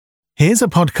Here's a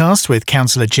podcast with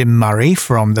Councillor Jim Murray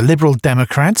from the Liberal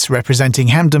Democrats representing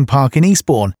Hampden Park in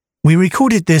Eastbourne. We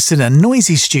recorded this in a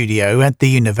noisy studio at the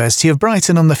University of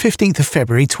Brighton on the 15th of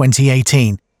February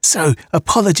 2018. So,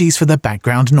 apologies for the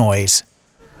background noise.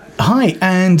 Hi,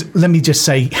 and let me just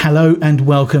say hello and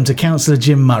welcome to Councillor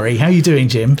Jim Murray. How are you doing,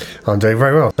 Jim? I'm doing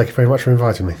very well. Thank you very much for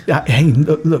inviting me. Hey,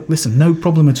 look, listen, no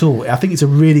problem at all. I think it's a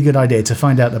really good idea to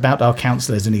find out about our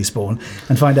councillors in Eastbourne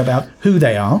and find out about who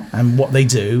they are and what they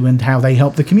do and how they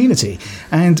help the community.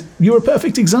 And you're a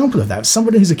perfect example of that.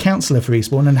 Somebody who's a councillor for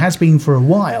Eastbourne and has been for a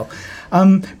while.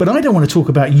 But I don't want to talk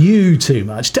about you too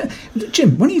much.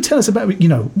 Jim, why don't you tell us about,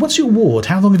 what's your ward?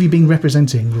 How long have you been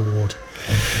representing your ward?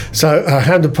 So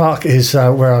Hampden Park is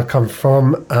where I come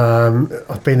from.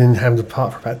 I've been in Hampden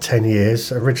Park for about 10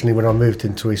 years. Originally, when I moved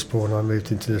into Eastbourne, I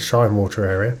moved into the Shinewater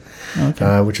area,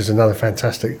 which is another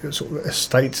fantastic sort of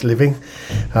estate living.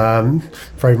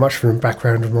 Very much from the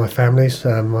background of my families.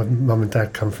 My mum and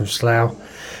dad come from Slough,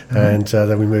 and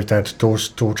then we moved down to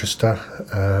Dorchester.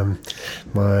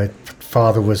 My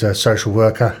father was a social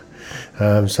worker.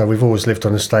 So we've always lived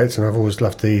on estates, and I've always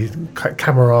loved the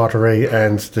camaraderie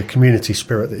and the community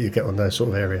spirit that you get on those sort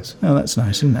of areas. Oh, that's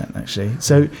nice, isn't that, actually?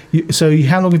 So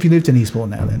how long have you lived in Eastbourne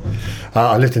now, then?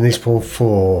 I lived in Eastbourne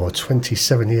for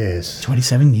 27 years.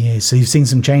 27 years. So you've seen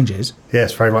some changes?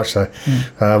 Yes, very much so.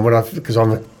 Because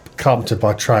I'm a carpenter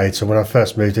by trade, so when I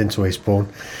first moved into Eastbourne,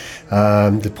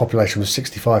 the population was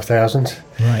 65,000.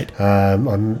 Right.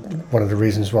 One of the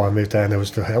reasons why I moved down there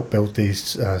was to help build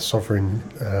these sovereign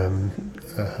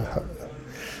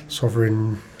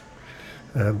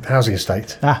housing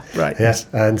estate. Ah, right. Yes,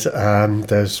 and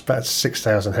there's about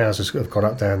 6,000 houses that have gone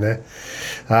up down there,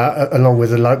 along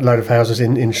with a load of houses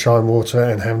in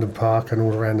Shinewater and Hampden Park and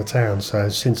all around the town. So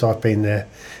since I've been there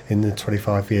in the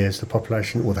 25 years, the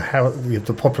population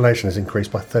has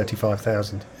increased by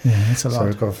 35,000. Yeah, that's a lot. So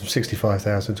we've gone from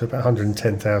 65,000 to about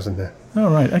 110,000 there. Oh,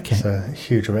 right, okay. It's a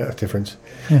huge amount of difference.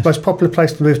 Yes. Most popular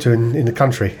place to move to in the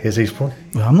country is Eastbourne.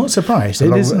 Well, I'm not surprised.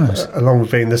 It is nice. Along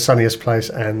with being the sunniest place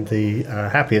and the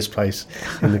happiest place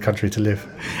in the country to live.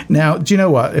 Now, do you know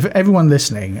what? If everyone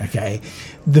listening, okay,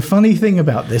 the funny thing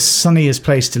about this sunniest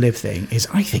place to live thing is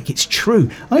I think it's true.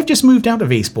 I've just moved out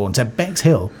of Eastbourne to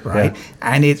Bexhill, right? Yeah.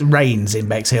 And it rains in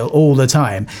Bexhill all the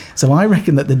time. So I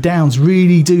reckon that the Downs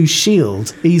really do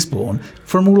shield Eastbourne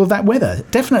from all of that weather.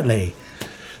 Definitely.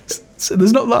 So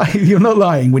you're not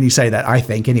lying when you say that, I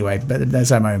think, anyway. But that's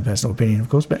my own personal opinion, of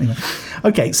course. But anyway.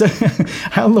 Okay, so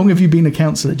how long have you been a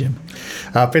councillor, Jim?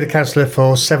 I've been a councillor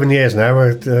for 7 years now.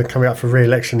 We're coming up for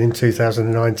re-election in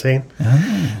 2019.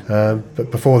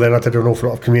 But before then, I did an awful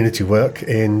lot of community work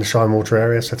in the Shinewater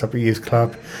area, set up a youth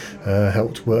club,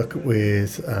 helped work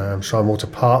with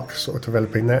Shinewater Park, sort of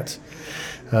developing that.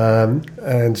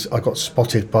 And I got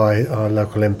spotted by our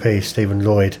local MP, Stephen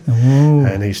Lloyd,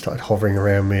 and he started hovering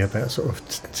around me about sort of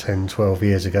 10, 12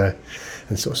 years ago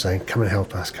and sort of saying, come and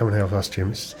help us,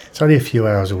 Jim. It's only a few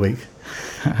hours a week.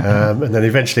 And then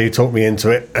eventually he talked me into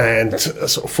it, and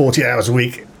sort of 40 hours a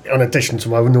week, in addition to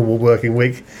my normal working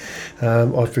week,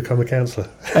 I've become a councillor.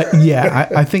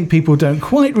 I think people don't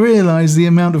quite realise the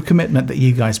amount of commitment that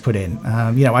you guys put in.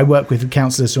 I work with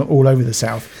councillors all over the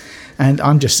south, and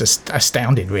I'm just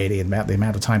astounded, really, about the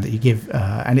amount of time that you give.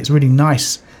 And it's really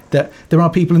nice that there are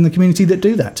people in the community that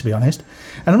do that, to be honest.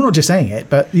 And I'm not just saying it,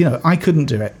 but, I couldn't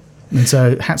do it. And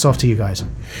so hats off to you guys.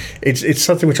 It's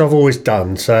something which I've always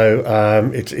done. So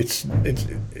it's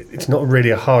not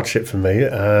really a hardship for me.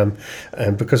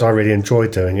 And because I really enjoy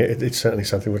doing it, it's certainly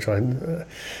something which I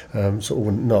sort of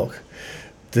wouldn't knock.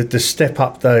 The step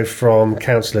up, though, from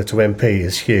councillor to MP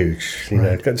is huge.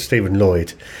 Right. Stephen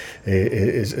Lloyd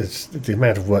is the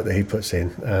amount of work that he puts in.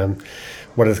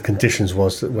 One of the conditions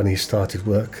was that when he started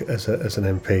work as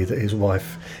an MP, that his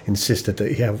wife insisted that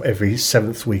he have every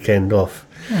 7th weekend off.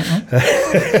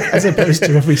 As opposed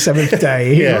to every 7th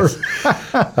day. Yes.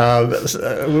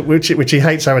 Which he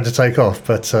hates having to take off,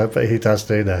 but he does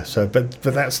do that. So, but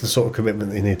that's the sort of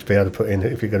commitment that you need to be able to put in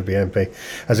if you're going to be MP.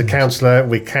 As a councillor,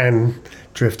 we can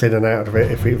drift in and out of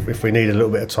it. If we need a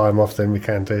little bit of time off, then we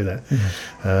can do that.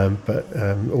 But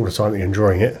all the time that you're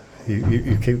enjoying it,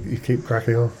 you keep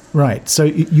cracking on. Right. So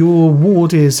your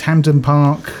ward is Hampden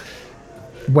Park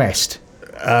West.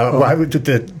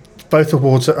 Both the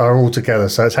wards are all together,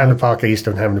 so it's Hampden Park East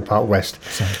and Hampden Park West.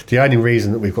 So, the only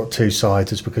reason that we've got two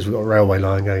sides is because we've got a railway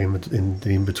line going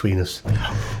in between us.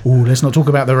 Oh, let's not talk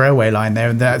about the railway line there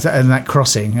and that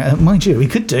crossing. Mind you, we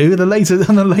could do on a later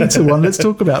one. Let's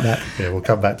talk about that. Yeah, we'll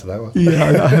come back to that one.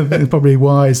 Yeah, probably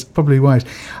wise.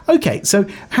 Okay, so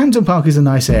Hampden Park is a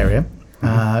nice area.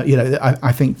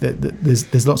 I think that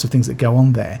there's lots of things that go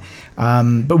on there,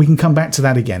 but we can come back to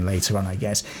that again later on, I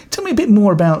guess. Tell me a bit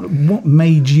more about what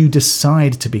made you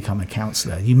decide to become a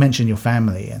counsellor. You mentioned your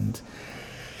family and.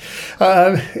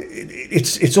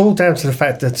 It's all down to the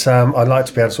fact that I like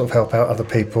to be able to sort of help out other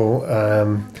people.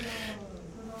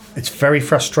 It's very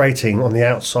frustrating on the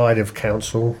outside of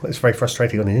council. It's very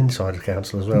frustrating on the inside of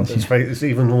council as well. But it's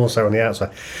even more so on the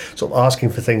outside. Sort of asking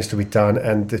for things to be done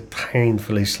and the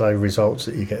painfully slow results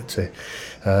that you get to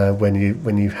when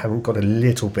you haven't got a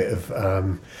little bit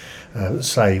of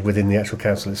say within the actual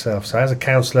council itself. So as a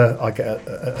councillor, I get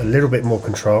a little bit more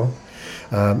control.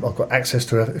 I've got access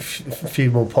to a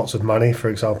few more pots of money. For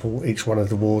example, each one of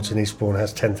the wards in Eastbourne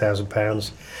has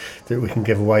 £10,000 that we can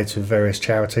give away to various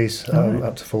charities,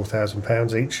 up to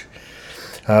 £4,000 each,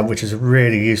 which is a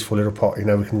really useful little pot. We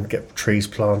can get trees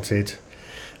planted,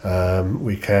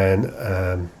 we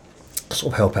can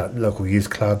sort of help out local youth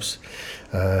clubs.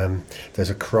 There's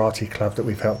a karate club that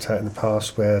we've helped out in the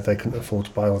past where they couldn't afford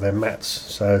to buy all their mats,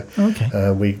 so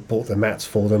we bought the mats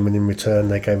for them, and in return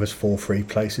they gave us 4 free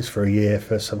places for a year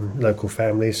for some local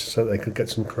families so they could get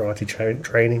some karate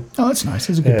training. Oh, that's nice.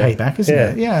 It's a good payback, isn't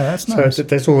it? Yeah, that's nice. So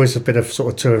there's always a bit of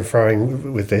sort of to and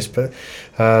froing with this, but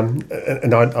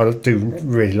and I do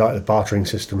really like the bartering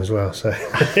system as well. So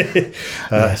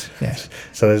yes.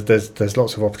 So there's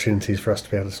lots of opportunities for us to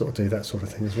be able to sort of do that sort of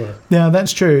thing as well. Yeah,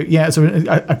 that's true. Yeah, so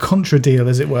a contra deal,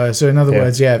 as it were. So in other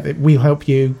words, we'll help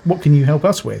you. What can you help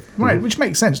us with? Right, which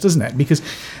makes sense, doesn't it? Because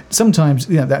sometimes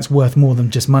that's worth more than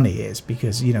just money is,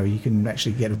 because you can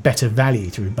actually get a better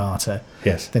value through barter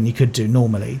than you could do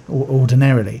normally or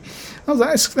ordinarily. Oh,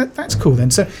 that's cool then.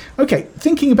 So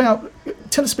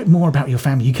tell us a bit more about your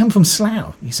family. You come from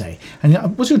Slough, you say,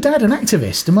 and was your dad an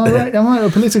activist? Am I right? Am I a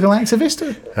political activist?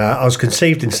 I was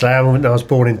conceived in Slough and I was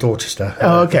born in Dorchester.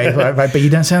 Oh, okay, right, but you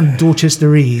don't sound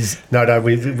Dorchesterese. No,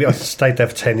 I stayed there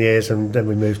for 10 years and then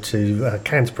we moved to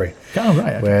Canterbury. Oh,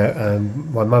 right. Okay. Where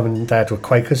my mum and dad were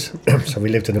Quakers, so we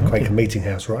lived in a Quaker meeting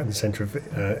house right in the centre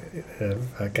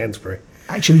of Canterbury.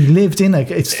 Actually lived in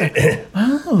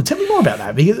tell me more about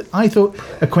that, because I thought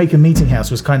a Quaker meeting house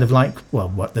was kind of like, well,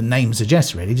 what the name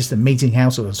suggests really, just a meeting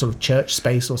house or a sort of church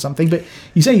space or something. But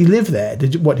you say you live there.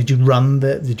 Did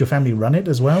your family run it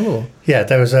as well? Or? Yeah,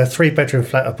 there was a 3-bedroom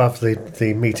flat above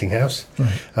the meeting house.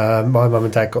 Right. My mum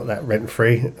and dad got that rent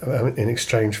free in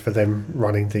exchange for them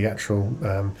running the actual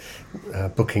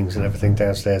bookings and everything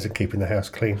downstairs and keeping the house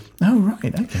clean. Oh,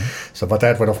 right, okay. So my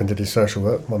dad went off and did his social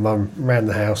work. My mum ran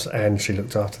the house and she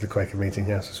looked after the Quaker meeting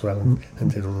house as well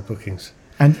and did all the bookings.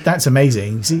 And that's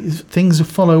amazing. See, things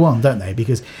follow on, don't they?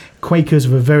 Because Quakers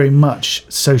were very much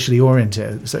socially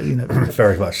oriented. So,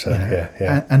 very much so,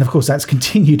 yeah. And of course, that's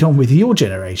continued on with your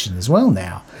generation as well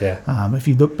now. Yeah. If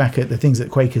you look back at the things that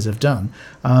Quakers have done.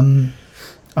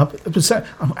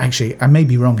 Actually, I may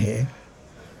be wrong here.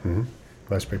 Mm-hmm.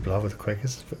 Most people are with the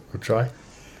Quakers, but we'll try.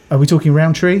 Are we talking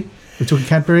Rowntree? We're talking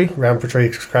Cadbury? Rowntree,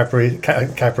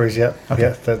 Cadbury's, yeah.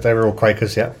 Okay. Yeah, they were all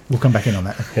Quakers, yeah. We'll come back in on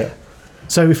that. Yeah.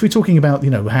 So if we're talking about,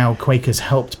 how Quakers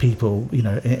helped people,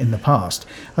 in the past,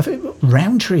 I think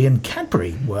Rowntree and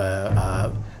Cadbury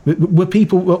were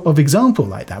people of example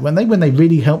like that, weren't they, when they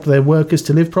really helped their workers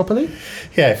to live properly?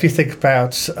 Yeah, if you think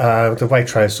about the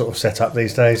Waitrose sort of set up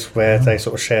these days where they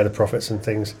sort of share the profits and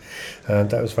things,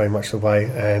 that was very much the way,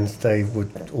 and they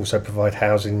would also provide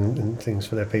housing and things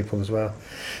for their people as well.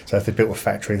 So if they built a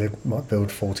factory, they might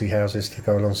build 40 houses to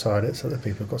go alongside it so that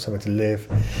people have got somewhere to live,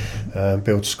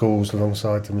 build schools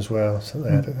alongside them as well, so they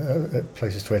had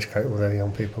places to educate all their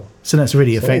young people. So that's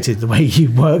really affected the way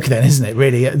you work then, isn't it?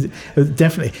 Really,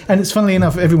 definitely. And it's funnily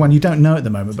enough, everyone, you don't know at the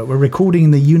moment, but we're recording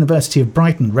in the University of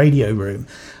Brighton radio room,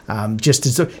 just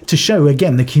to show,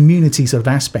 again, the community sort of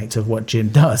aspect of what Jim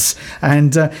does.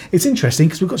 And it's interesting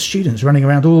because we've got students running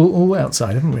around all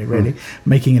outside, haven't we, really,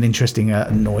 making an interesting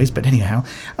noise. But anyhow,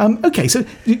 okay, so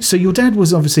your dad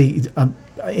was obviously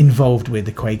involved with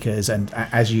the Quakers, and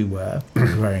as you were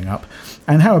growing up.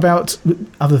 And how about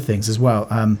other things as well?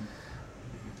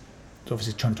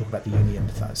 Obviously trying to talk about the union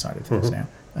side of things now.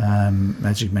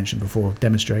 As you mentioned before,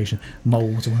 demonstration,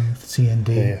 moles,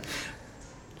 CND. Yeah.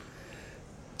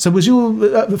 So was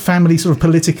your family sort of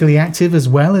politically active as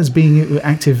well as being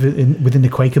active within the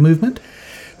Quaker movement?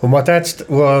 Well, my dad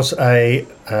was a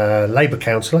Labour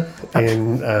councillor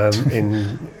in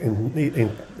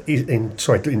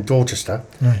Dorchester.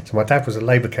 Right. So my dad was a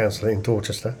Labour councillor in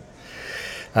Dorchester.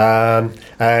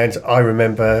 And I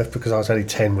remember, because I was only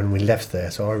 10 when we left there,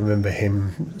 so I remember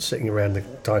him sitting around the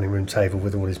dining room table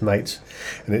with all his mates,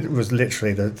 and it was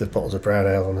literally the bottles of brown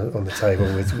ale on the table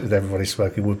with everybody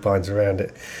smoking woodbines around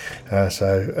it.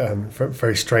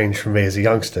 Very strange for me as a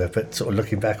youngster, but sort of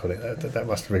looking back on it, that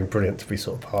must have been brilliant to be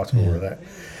sort of part of all of that.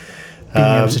 Being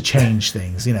able to change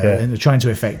things, and trying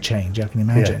to affect change, I can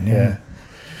imagine.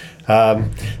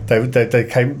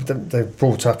 They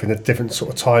brought up in a different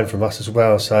sort of time from us as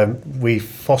well, so we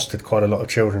fostered quite a lot of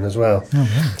children as well.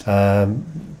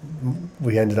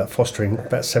 We ended up fostering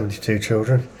about 72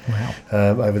 children.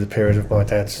 Over the period of my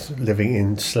dad's living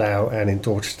in Slough and in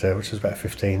Dorchester, which was about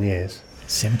 15 years.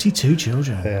 72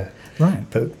 children. Right.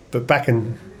 But back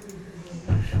in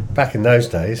those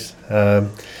days,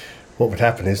 what would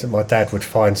happen is that my dad would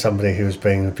find somebody who was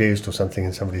being abused or something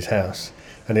in somebody's house,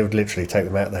 and he would literally take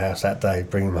them out of the house that day,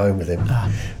 bring them home with him.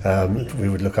 We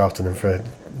would look after them for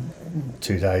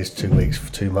 2 days, 2 weeks,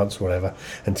 2 months, whatever,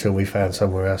 until we found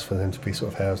somewhere else for them to be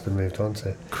sort of housed and moved on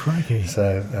to. Crikey.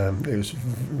 So it was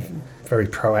very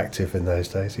proactive in those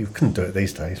days. You couldn't do it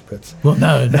these days, but... Well,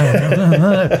 no.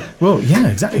 Well, yeah,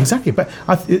 exactly. But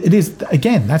it is,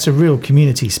 again, that's a real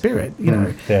community spirit,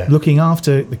 looking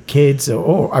after the kids,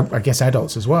 or I guess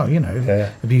adults as well,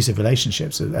 abusive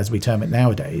relationships, as we term it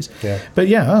nowadays. But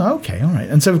okay, all right.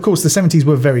 And so, of course, the 70s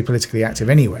were very politically active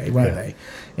anyway, weren't they?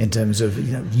 In terms of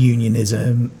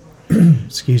unionism,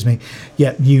 excuse me,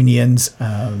 unions,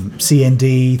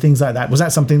 CND, things like that. Was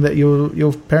that something that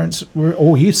your parents were,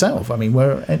 or yourself? I mean,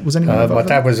 was anyone involved? My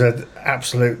dad was an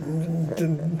absolute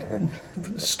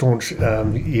staunch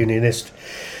unionist.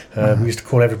 We used to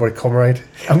call everybody comrade.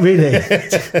 Oh, really?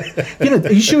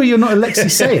 Are you sure you're not Alexei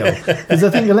Sale? Because I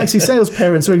think Alexei Sale's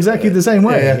parents were exactly the same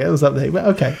way. It was up there. Well,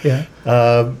 okay,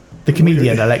 the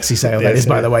comedian Alexei Sale, that is,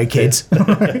 by the way, kids.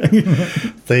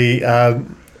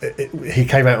 He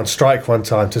came out on strike one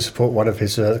time to support one of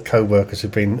his co-workers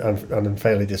who'd been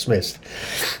unfairly dismissed.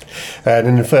 And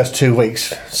in the first 2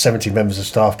 weeks, 70 members of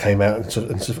staff came out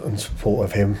in support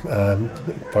of him.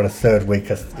 By the third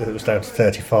week, it was down to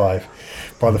 35.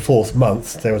 By the fourth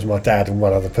month, there was my dad and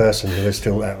one other person who was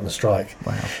still out on the strike.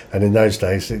 Wow. And in those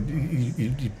days,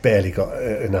 you barely got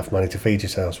enough money to feed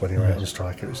yourselves when you were out on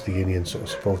strike. It was the union sort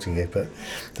of supporting you, but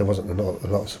there wasn't a lot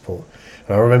of support.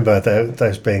 And I remember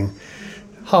those being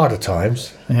harder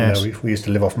times. Yes. We used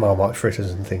to live off Marmite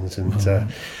fritters and things, and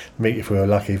meat if we were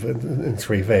lucky, and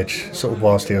 3 veg, sort of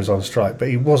whilst he was on strike. But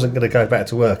he wasn't going to go back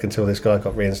to work until this guy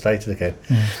got reinstated again.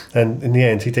 And in the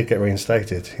end, he did get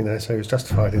reinstated, so he was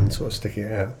justified in sort of sticking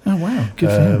it out. Oh, wow. Good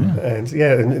for him.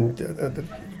 And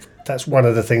that's one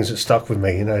of the things that stuck with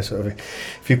me, sort of,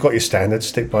 if you've got your standards,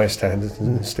 stick by your standards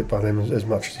and stick by them as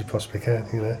much as you possibly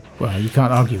can, Well, you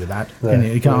can't argue with that. No.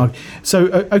 You can't argue.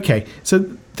 So, okay, so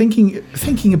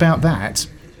thinking about that,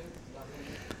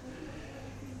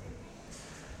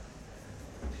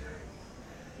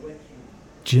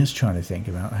 just trying to think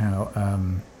about how...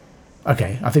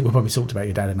 okay, I think we'll probably talked about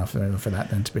your dad enough for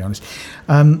that then, to be honest.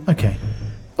 Okay.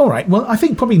 All right, well, I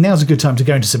think probably now's a good time to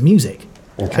go into some music.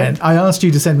 Okay. And I asked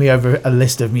you to send me over a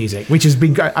list of music, which has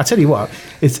been great. I tell you what,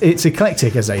 it's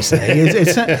eclectic, as they say.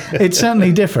 It's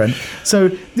certainly different. So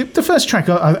the first track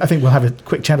I think we'll have a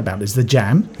quick chat about is The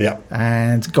Jam. Yeah.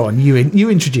 And go on, you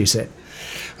introduce it.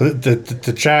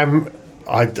 The Jam,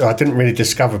 I didn't really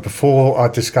discover before I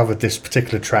discovered this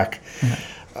particular track.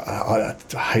 I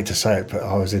hate to say it, but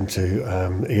I was into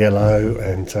ELO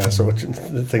and sort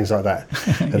of things like that.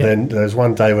 And then there was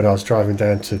one day when I was driving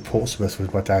down to Portsmouth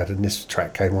with my dad, and this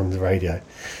track came on the radio,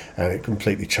 and it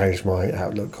completely changed my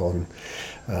outlook on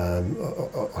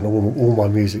all my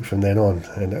music from then on.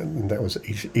 And that was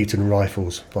Eton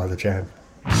Rifles by The Jam.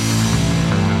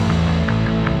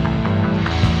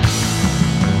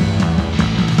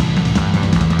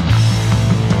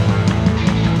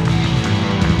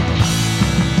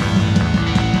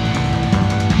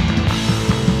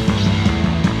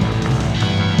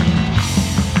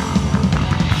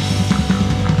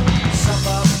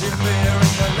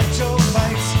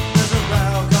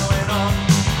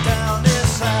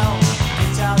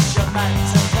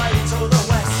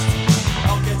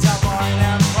 I'll get up right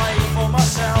and pray for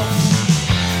myself.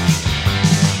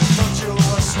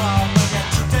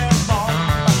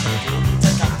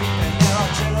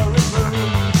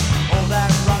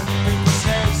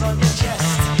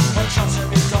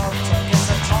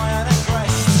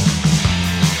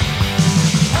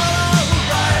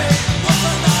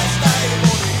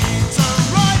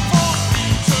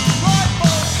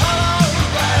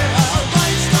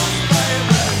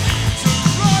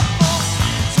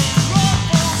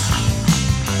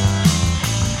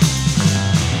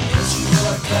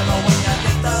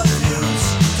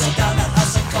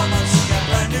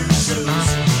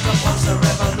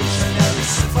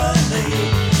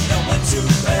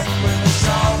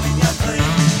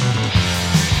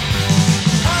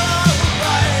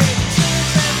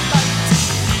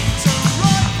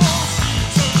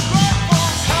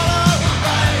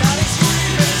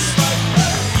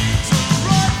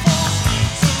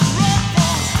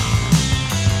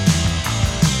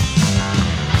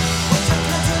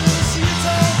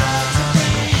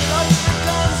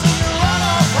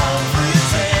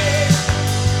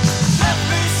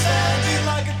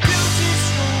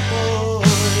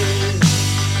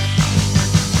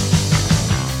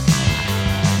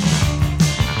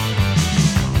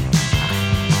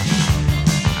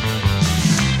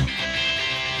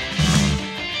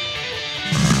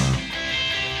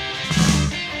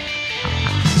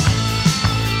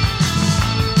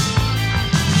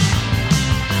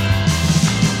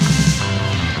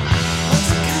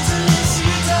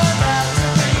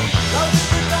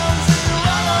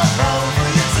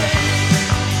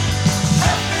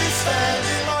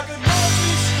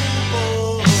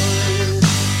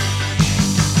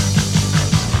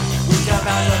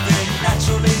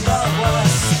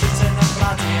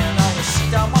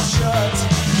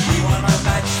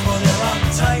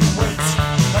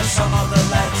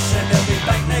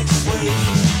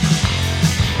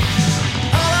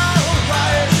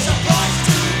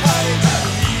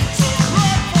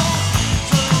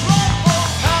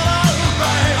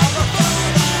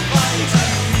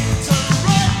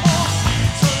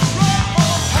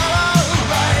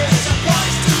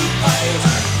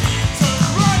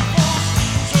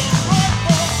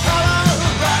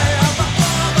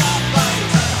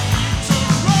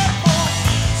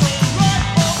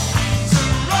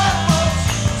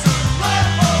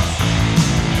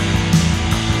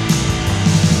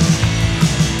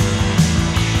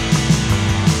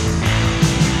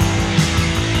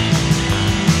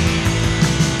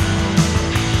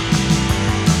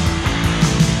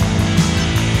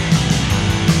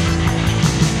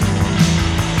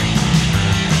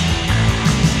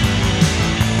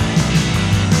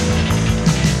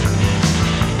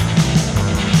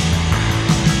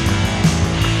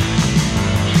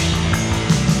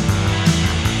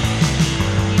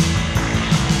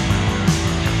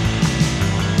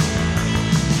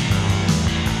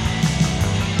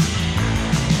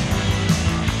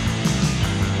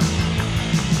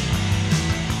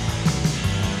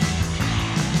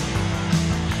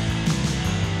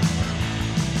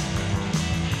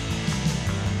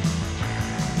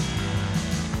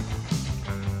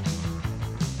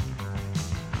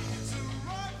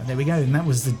 there we go. And that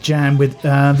was the jam with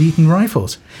the Eton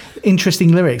Rifles.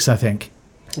 Interesting lyrics, I think.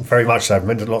 Very much so. It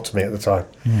meant a lot to me at the time.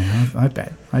 Yeah,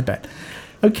 I bet.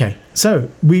 Okay, so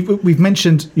we've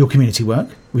mentioned your community work.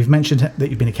 We've mentioned that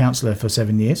you've been a councillor for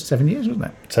 7 years. 7 years, wasn't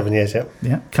it? 7 years, yeah.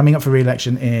 Yeah, coming up for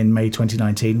re-election in May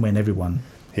 2019 when everyone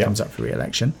comes up for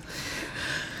re-election.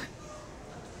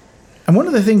 And one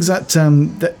of the things that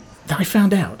I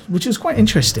found out, which was quite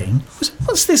interesting, was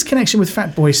what's this connection with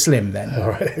Fatboy Slim then? All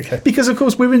right, okay. Because, of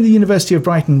course, we're in the University of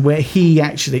Brighton where he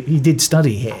did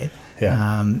study here.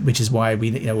 Yeah. Which is why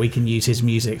we can use his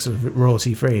music sort of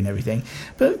royalty free and everything.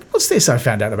 But what's this I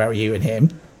found out about you and him?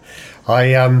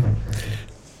 I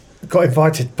got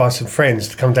invited by some friends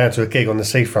to come down to a gig on the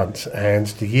seafront, and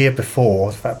the year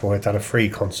before, Fatboy had done a free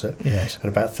concert, yes,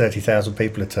 and about 30,000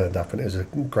 people had turned up, and it was a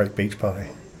great beach party.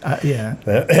 Yeah.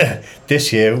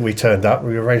 This year we turned up.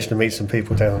 We arranged to meet some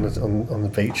people down on the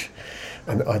beach,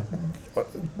 and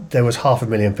there was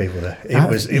 500,000 people there.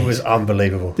 It was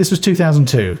unbelievable. This was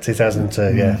 2002. 2002,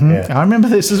 Mm-hmm. yeah. I remember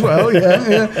this as well.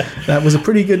 Yeah. That was a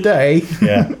pretty good day.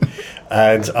 Yeah.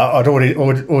 And I'd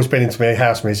always been into my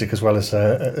house music as well as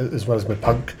my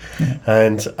punk,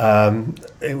 and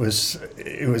it was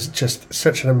just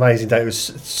such an amazing day. It was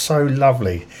so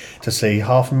lovely to see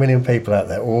 500,000 people out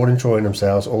there, all enjoying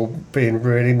themselves, all being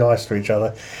really nice to each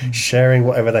other, sharing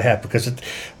whatever they had. Because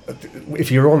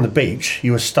if you were on the beach,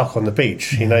 you were stuck on the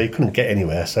beach. You couldn't get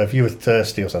anywhere. So if you were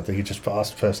thirsty or something, you just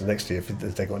ask the person next to you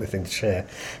if they got anything to share,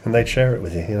 and they'd share it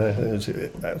with you.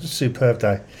 It was a superb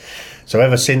day. So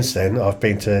ever since then, I've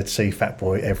been to see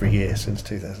Fatboy every year since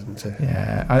 2002.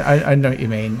 Yeah, I know what you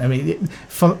mean. I mean,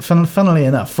 funnily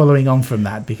enough, following on from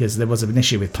that, because there was an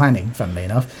issue with planning, funnily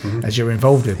enough, as you're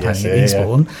involved with planning at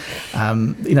Eastbourne,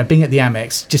 being at the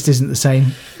Amex just isn't the same.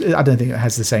 I don't think it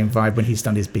has the same vibe when he's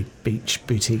done his big beach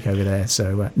boutique over there.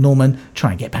 So, Norman,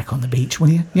 try and get back on the beach, will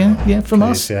you? Yeah, from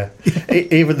please, us. Yeah.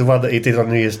 Even the one that he did on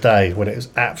New Year's Day, when it was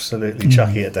absolutely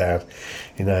chucking it down.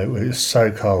 It was so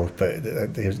cold, but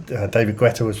David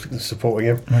Guetta was supporting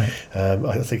him. Right.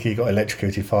 I think he got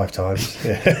electrocuted 5 times.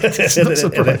 It's not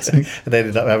surprising. And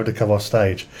ended up having to come off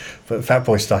stage. But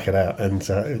Fatboy stuck it out, and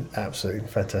absolutely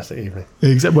fantastic evening.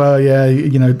 Well, yeah,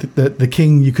 the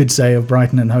king, you could say, of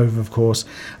Brighton and Hove, of course.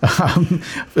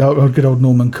 Good old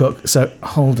Norman Cook. So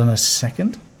hold on a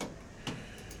second.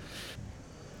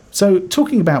 So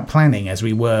talking about planning, as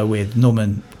we were with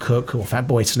Norman Cook or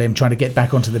Fatboy Slim trying to get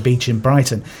back onto the beach in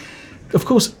Brighton, of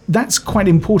course, that's quite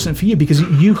important for you because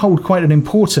you hold quite an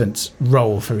important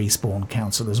role for Eastbourne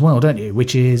Council as well, don't you?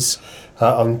 Which is?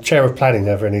 I'm chair of planning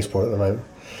over in Eastbourne at the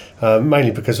moment,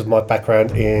 mainly because of my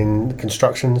background in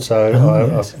construction. So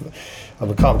I'm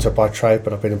a carpenter by trade,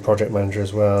 but I've been a project manager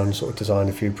as well and sort of designed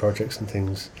a few projects and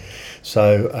things.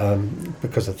 So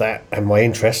because of that and my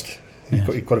interest,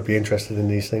 you've got to be interested in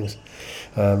these things.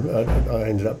 I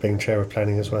ended up being chair of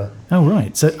planning as well. Oh,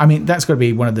 right. So, I mean, that's got to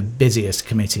be one of the busiest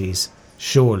committees,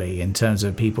 surely, in terms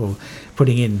of people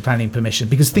putting in planning permission,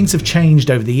 because things have changed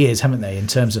over the years, haven't they, in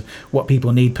terms of what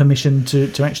people need permission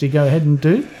to actually go ahead and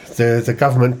do? The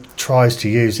government tries to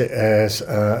use it as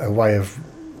a way of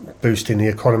boosting the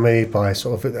economy by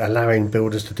sort of allowing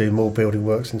builders to do more building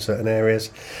works in certain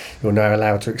areas. You're now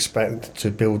allowed to expand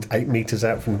to build 8 metres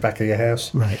out from the back of your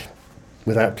house. Right.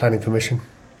 Without planning permission,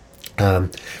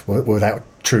 without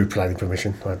true planning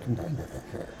permission.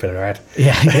 Better add.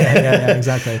 Yeah,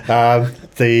 exactly. And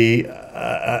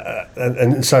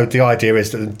so the idea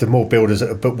is that the more builders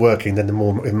that are working, then the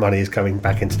more money is coming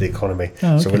back into the economy.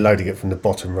 Oh, okay. So we're loading it from the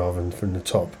bottom rather than from the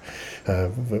top.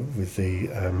 With the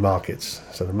markets.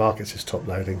 So the markets is top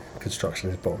loading, construction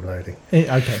is bottom loading.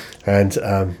 Okay. And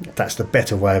that's the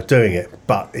better way of doing it,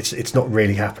 but it's not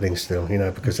really happening still,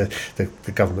 because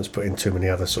the government's put in too many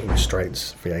other sort of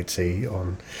restraints, VAT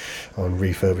on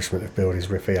refurbishment of buildings,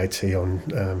 VAT on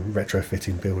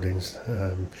retrofitting buildings,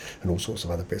 and all sorts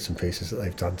of other bits and pieces that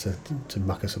they've done to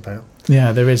muck us about.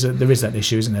 Yeah, there is that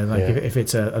issue, isn't there? Like if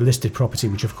it's a listed property,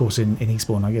 which of course in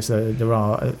Eastbourne, I guess there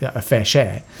are a fair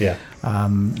share. Yeah.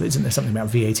 Isn't there something about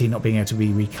VAT not being able to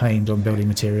be reclaimed on building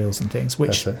materials and things,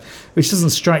 which doesn't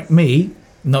strike me,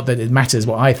 not that it matters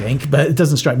what I think, but it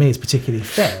doesn't strike me as particularly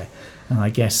fair. And I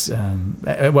guess,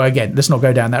 well, again, let's not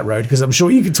go down that road because I'm sure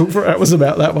you could talk for hours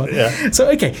about that one. Yeah. So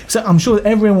I'm sure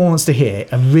everyone wants to hear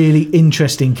a really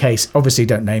interesting case. Obviously,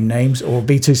 don't name names or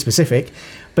be too specific,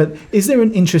 But is there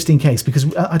an interesting case?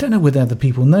 Because I don't know whether other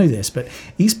people know this, but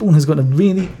Eastbourne has got a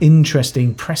really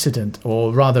interesting precedent,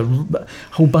 or rather a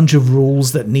whole bunch of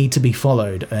rules that need to be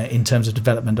followed in terms of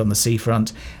development on the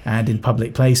seafront and in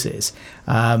public places.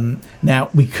 Now,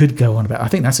 we could go on about, I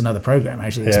think that's another program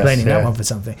actually, explaining that one for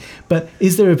something. But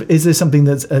is there something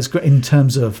that's as great in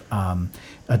terms of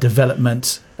a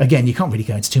development? Again, you can't really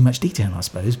go into too much detail, I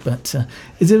suppose, but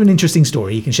is there an interesting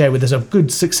story you can share with us, a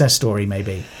good success story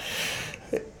maybe?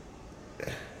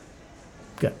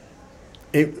 Go.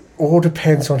 It all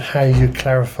depends on how you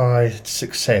clarify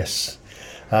success.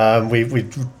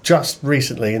 We've just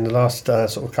recently, in the last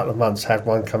sort of couple of months, had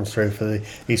one come through for the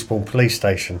Eastbourne Police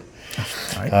Station.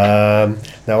 Right.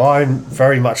 Now, I'm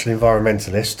very much an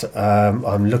environmentalist.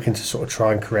 I'm looking to sort of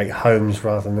try and create homes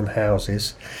rather than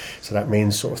houses. So that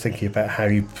means sort of thinking about how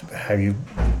you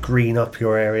green up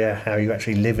your area, how you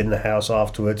actually live in the house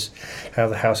afterwards, how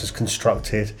the house is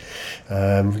constructed,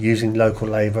 using local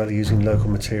labour, using local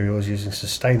materials, using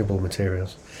sustainable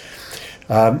materials.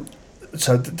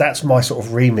 So that's my sort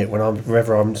of remit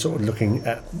whenever I'm sort of looking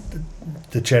at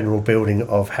the general building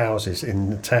of houses in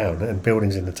the town and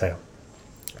buildings in the town.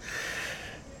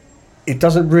 It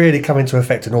doesn't really come into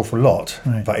effect an awful lot,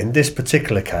 right. But in this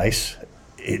particular case,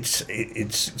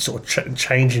 it's sort of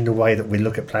changing the way that we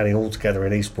look at planning altogether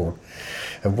in Eastbourne.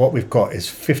 And what we've got is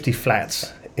 50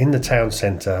 flats in the town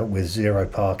centre with 0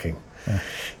 parking. Yeah.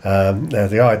 Now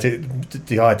the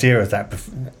idea of that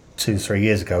 2-3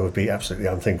 years ago would be absolutely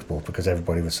unthinkable, because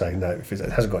everybody was saying, no, if it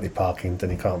hasn't got any parking,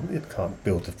 then you can't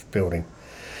build the building.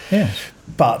 Yeah.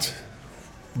 But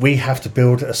we have to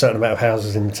build a certain amount of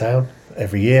houses in the town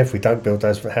every year. If we don't build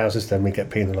those houses, then we get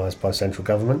penalised by central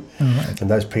government. Right. And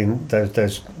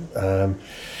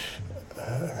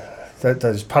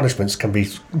those punishments can be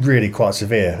really quite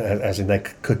severe, as in they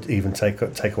could even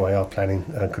take away our planning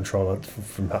control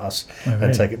from us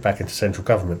and take it back into central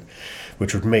government,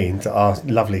 which would mean that our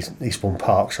lovely Eastbourne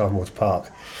Park, Shinewater Park,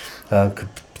 could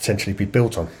potentially be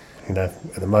built on. You know,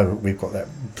 at the moment we've got that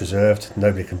preserved.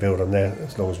 Nobody can build on there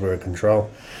as long as we're in control.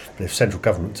 But if central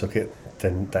government took it,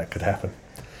 then that could happen.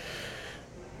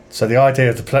 So the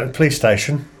idea of the police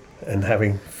station and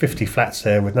having 50 flats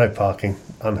there with no parking,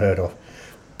 unheard of.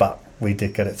 But we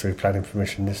did get it through planning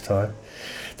permission this time.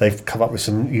 They've come up with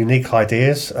some unique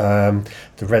ideas. The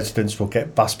residents will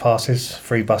get bus passes,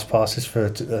 free bus passes for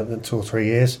 2 or 3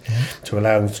 years, to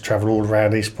allow them to travel all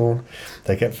around Eastbourne.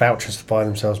 They get vouchers to buy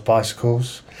themselves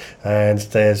bicycles, and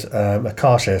there's a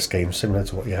car share scheme similar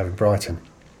to what you have in Brighton,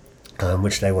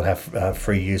 which they will have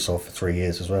free use of for 3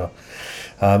 years as well.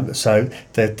 So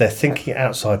they're thinking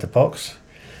outside the box.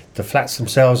 The flats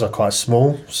themselves are quite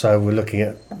small, so we're looking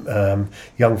at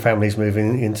young families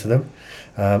moving into them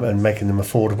and making them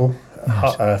affordable.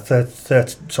 Nice.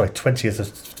 20 of the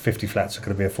 50 flats are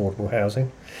going to be affordable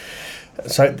housing.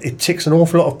 So it ticks an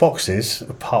awful lot of boxes,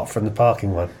 apart from the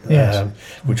parking one,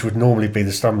 which would normally be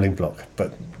the stumbling block.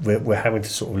 But we're having to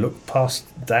sort of look past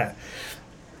that,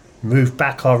 move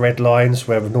back our red lines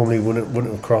where we normally wouldn't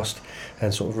have crossed,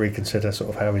 and sort of reconsider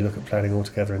sort of how we look at planning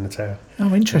altogether in the town.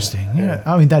 Oh, interesting. Yeah.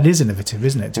 I mean, that is innovative,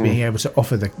 isn't it? To being able to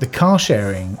offer the car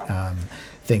sharing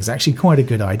thing's actually quite a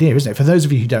good idea, isn't it? For those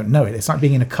of you who don't know it, it's like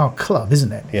being in a car club,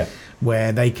 isn't it? Yeah.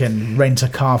 Where they can rent a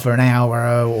car for an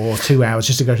hour or 2 hours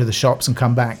just to go to the shops and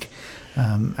come back.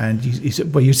 And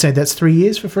you said that's 3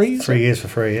 years for free? 3 years for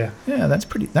free, yeah. Yeah, that's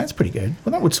pretty good.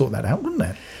 Well, that would sort that out, wouldn't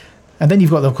it? And then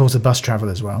you've got, of course, the bus travel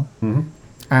as well. Mm-hmm.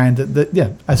 And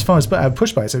as far as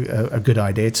push bikes, a good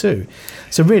idea too.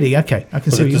 So really, okay, I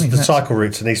can see what you mean. The cycle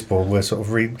routes in Eastbourne, we're sort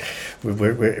of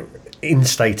we're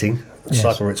instating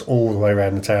cycle routes all the way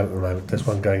around the town at the moment. There's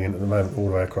one going in at the moment all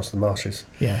the way across the marshes.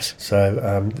 Yes.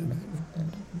 So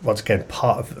once again,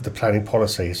 part of the planning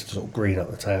policy is to sort of green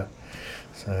up the town.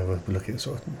 So we're looking at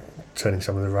sort of turning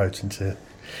some of the roads into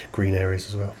green areas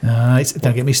as well.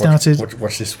 Don't get me started.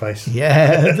 Watch this space.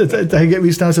 Yeah, don't get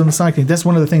me started on the cycling. That's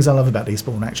one of the things I love about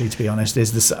Eastbourne, actually, to be honest,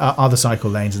 is the other cycle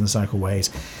lanes and the cycle ways.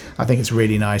 I think it's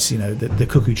really nice. You know, the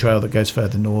Cuckoo Trail that goes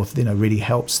further north, really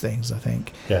helps things, I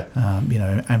think. Yeah.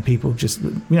 And people just,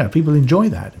 people enjoy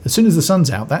that. As soon as the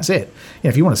sun's out, that's it.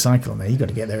 If you want to cycle on there, you've got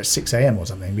to get there at 6 a.m. or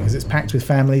something, because it's packed with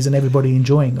families and everybody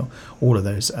enjoying all of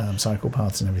those cycle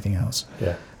paths and everything else.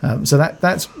 Yeah. So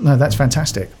that's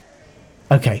fantastic.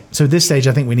 Okay, so at this stage,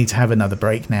 I think we need to have another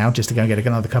break now, just to go and get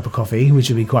another cup of coffee, which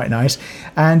would be quite nice.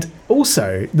 And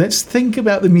also, let's think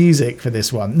about the music for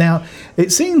this one. Now,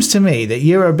 it seems to me that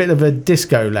you're a bit of a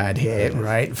disco lad here,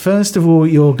 right? First of all,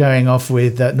 you're going off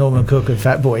with Norman Cook and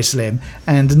Fatboy Slim.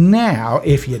 And now,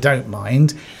 if you don't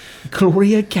mind,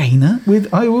 Gloria Gaynor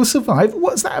with I Will Survive.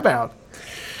 What's that about?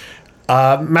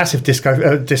 Massive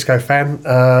disco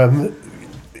fan.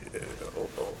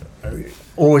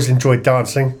 always enjoyed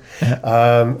dancing.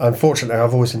 Unfortunately,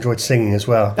 I've always enjoyed singing as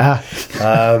well.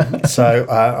 So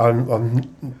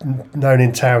I'm known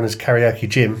in town as Karaoke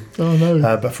Jim. Oh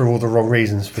no! But for all the wrong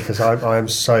reasons, because I am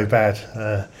so bad.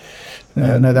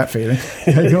 I know that feeling.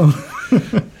 Go on.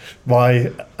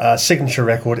 My signature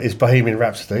record is Bohemian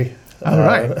Rhapsody. All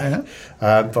right.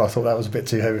 But I thought that was a bit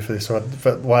too heavy for this one.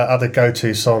 But my other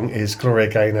go-to song is Gloria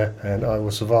Gaynor and I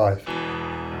Will Survive.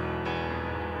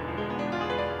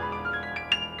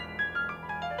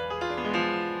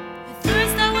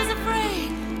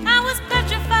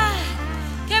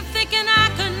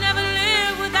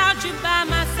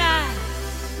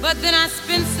 But then I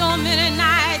spent so many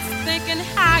nights thinking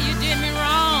how you did me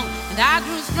wrong, and I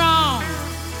grew strong,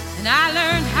 and I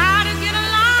learned how to get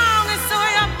along, and so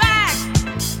you're back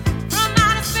from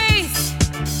outer space.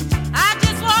 I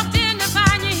just walked in to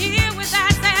find you here with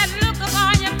that sad look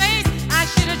upon your face. I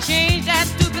should have changed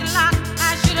that stupid lock.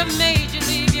 I should have made you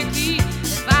leave your key.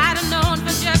 If I'd have known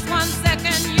for just 1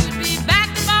 second you'd be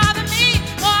back to bother me.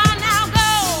 Oh, now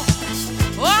go,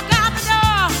 walk out the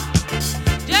door.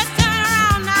 Just turn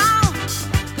around now,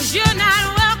 'cause you're not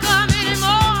welcome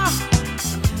anymore.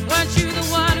 Weren't you the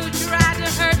one who tried to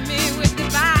hurt me with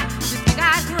goodbye? You think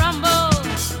I'd crumble?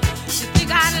 You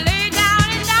think I'd lay down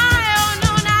and die? Oh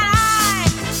no, not I.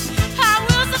 I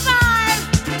will survive.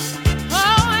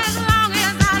 Oh, as long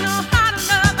as I know how to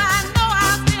love, I know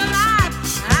I'll be alive.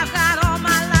 I've got all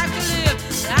my life to live.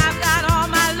 I've got all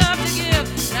my love to give.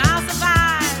 And I'll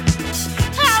survive.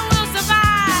 I will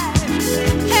survive.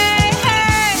 Hey,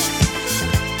 hey.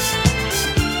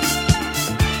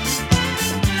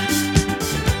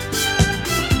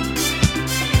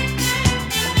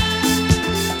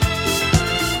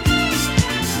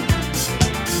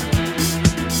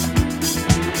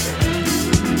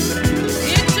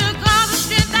 It took all the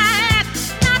strength I had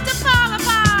not to fall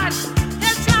apart.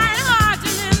 Kept trying hard to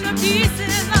mend the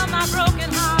pieces of my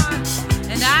broken heart.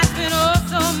 And I spent oh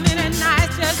so many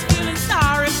nights just feeling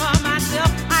sorry for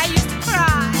myself. I used to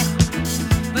cry,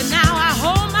 but now I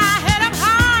hold my head up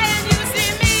high and you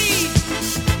see me.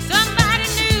 Somebody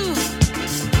new.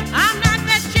 I'm not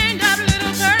that chained up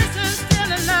little person still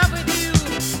in love with you.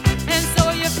 And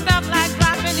so you felt like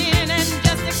dropping in and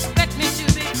just expect me to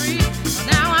be free.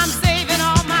 Now I'm saving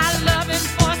all my loving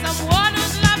for someone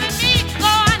who's loving me. Go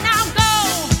on now, go.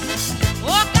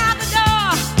 Walk out the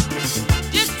door.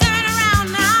 Just turn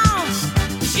around now,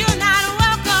 'cause you're not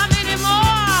welcome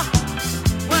anymore.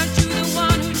 Weren't you the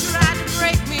one who tried to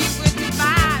break me with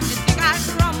goodbye? You think I'd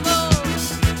crumble?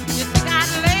 You think I'd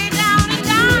lay down and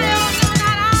die? Oh no,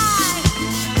 not I.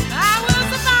 I will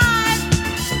survive.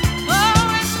 Oh,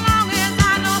 as long as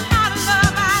I know how to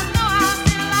love, I know I'll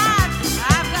be alive.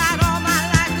 I've got all my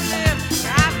life to live.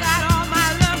 I've got all my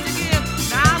love to give.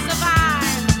 And I'll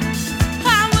survive.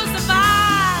 I will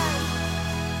survive.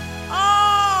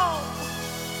 Oh.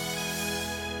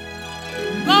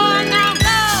 Go on now,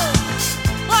 go.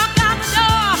 Walk out the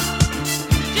door.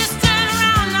 Just turn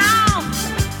around now,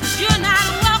 'cause you're not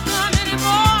welcome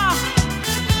anymore.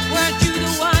 Weren't you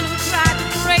the one who tried to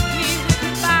break me with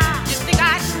goodbye? You think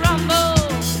I'd crumble?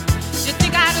 You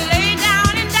think I'd lay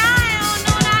down and die? Oh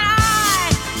no, not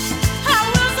I. I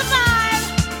will survive.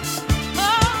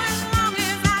 Oh, as long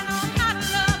as I know how to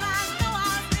love, I know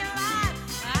I'll be alive.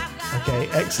 I've got Okay,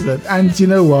 excellent. And you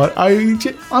know what?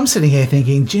 I'm sitting here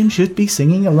thinking Jim should be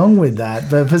singing along with that,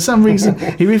 but for some reason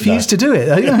he refused to do it.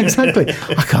 Yeah, exactly.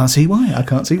 I can't see why.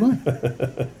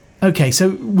 Okay, so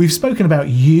we've spoken about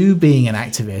you being an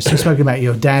activist. We've spoken about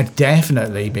your dad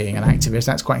definitely being an activist.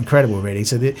 That's quite incredible, really.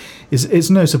 So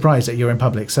it's no surprise that you're in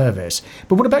public service.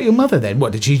 But what about your mother then?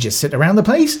 What, did she just sit around the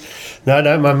place? No,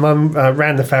 my mum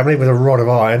ran the family with a rod of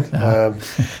iron.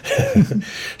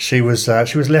 She was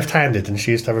left-handed, and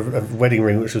she used to have a wedding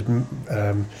ring which was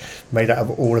made out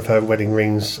of all of her wedding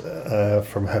rings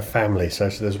from her family. So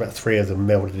there's about 3 of them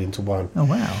melded into one. Oh,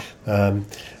 wow.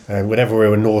 And whenever we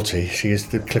were naughty, she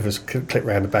used to clip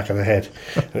round the back of the head.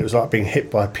 And it was like being hit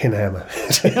by a pin hammer.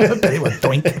 But it was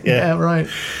doink. Yeah, right.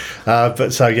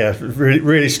 But so, yeah, really,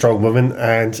 really strong woman.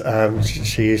 And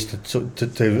she used to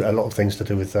do a lot of things to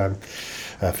do with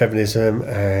feminism,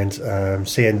 and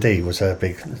CND was her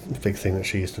big thing that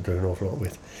she used to do an awful lot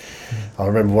with. I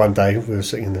remember one day we were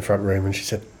sitting in the front room and she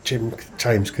said,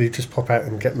 James, could you just pop out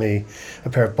and get me a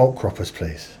pair of bolt croppers,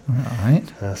 please? All right.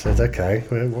 I said, okay,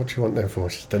 well, what do you want them for?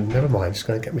 She said, never mind, just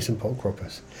go and get me some bolt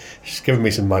croppers. She's given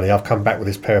me some money. I've come back with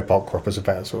this pair of bolt croppers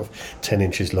about sort of 10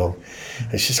 inches long.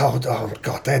 And she says, oh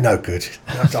God, they're no good.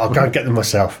 I'll go and get them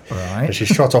myself. Right. And she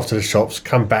shot off to the shops,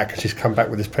 come back, and she's come back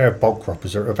with this pair of bolt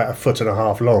croppers that are about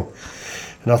 1.5 foot long.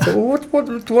 And I thought, well,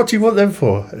 what do you want them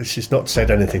for? And she's not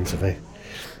said anything to me.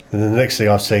 And then the next thing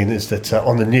I've seen is that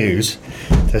on the news,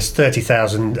 there's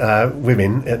 30,000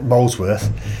 women at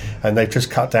Molesworth, and they've just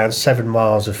cut down 7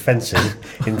 miles of fencing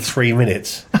in 3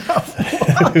 minutes.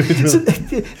 So,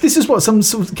 this is what, some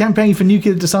sort of campaign for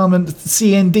nuclear disarmament,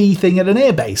 CND thing at an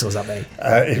airbase or something?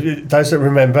 Those that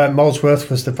remember, Molesworth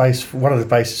was the base, one of the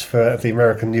bases for the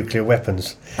American nuclear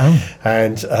weapons. Oh.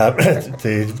 And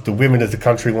the women of the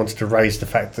country wanted to raise the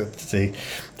fact that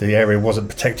the area wasn't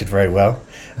protected very well,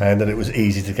 and that it was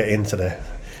easy to get into there.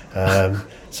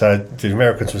 So the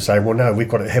Americans were saying, well, no, we've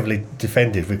got it heavily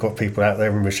defended. We've got people out there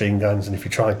with machine guns, and if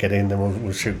you try and get in, then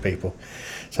we'll shoot people.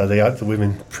 So the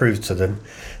women proved to them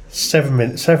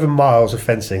 7 miles of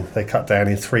fencing they cut down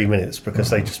in 3 minutes because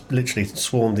they just literally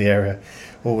swarmed the area,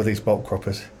 all with these bolt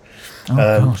croppers. Oh,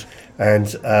 gosh. And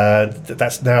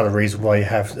that's now the reason why you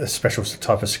have a special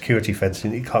type of security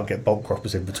fencing. You can't get bolt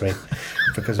croppers in between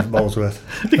because of Molesworth.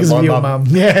 Because of your mum.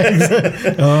 Yeah,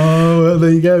 exactly. Oh, well,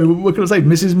 there you go. What can I say?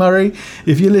 Mrs. Murray,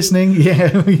 if you're listening,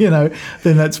 yeah, you know,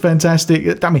 then that's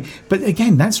fantastic. I mean, but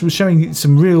again, that's showing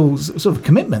some real sort of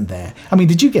commitment there. I mean,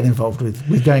 did you get involved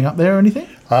with going up there or anything?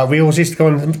 We always used to go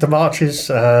on the marches,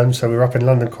 so we were up in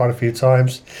London quite a few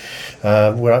times.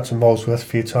 We're up to Molesworth a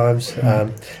few times.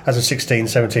 As a 16,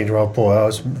 17-year-old boy, I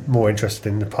was more interested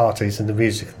in the parties and the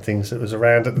music and things that was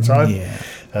around at the time.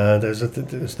 Yeah. There was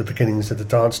the beginnings of the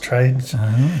dance trades,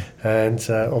 and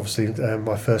obviously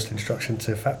my first introduction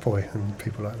to Fat Boy and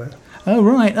people like that. Oh,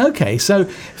 right. Okay. So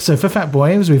for Fat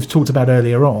Boy, as we've talked about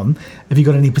earlier on, have you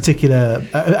got any particular,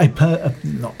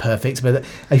 not perfect, but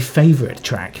a favourite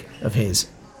track of his?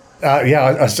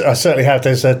 Yeah, I certainly have.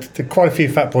 There's quite a few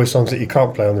Fat Boy songs that you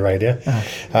can't play on the radio,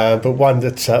 but one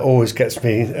that always gets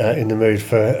me in the mood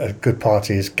for a good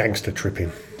party is Gangster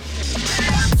Tripping.